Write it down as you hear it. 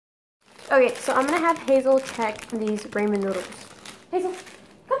Okay, so I'm gonna have Hazel check these ramen noodles. Hazel,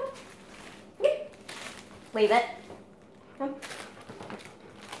 come. Here. Leave it. Come.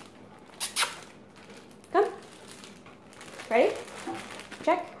 Come. Ready?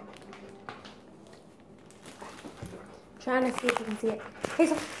 Check. Trying to see if you can see it.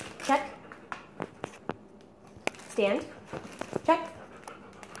 Hazel, check. Stand. Check.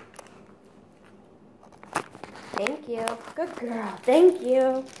 Thank you. Good girl. Thank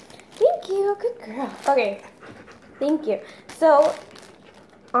you. Thank you. Good girl. Okay. Thank you. So,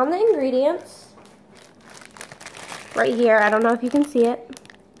 on the ingredients, right here, I don't know if you can see it.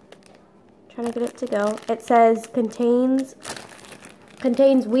 Trying to get it to go. It says contains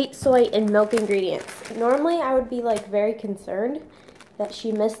wheat, soy, and milk ingredients. Normally, I would be like very concerned that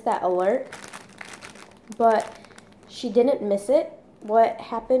she missed that alert, but she didn't miss it. What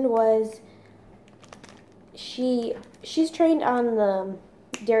happened was she's trained on the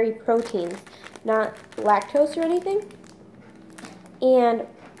dairy proteins, not lactose or anything. And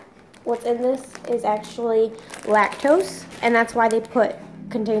what's in this is actually lactose, and that's why they put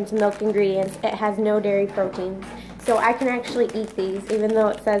contains milk ingredients. It has no dairy proteins. So I can actually eat these, even though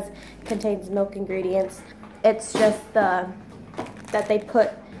it says contains milk ingredients. It's just that they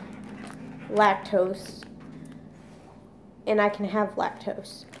put lactose, and I can have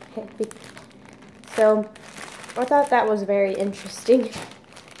lactose. So I thought that was very interesting.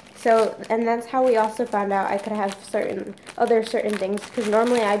 So, and that's how we also found out I could have certain things, because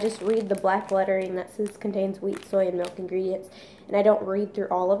normally I just read the black lettering that says contains wheat, soy, and milk ingredients, and I don't read through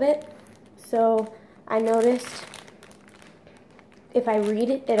all of it. So I noticed if I read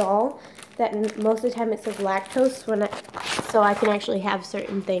it at all, that most of the time it says lactose so I can actually have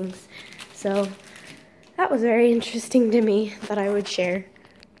certain things. So that was very interesting to me that I would share.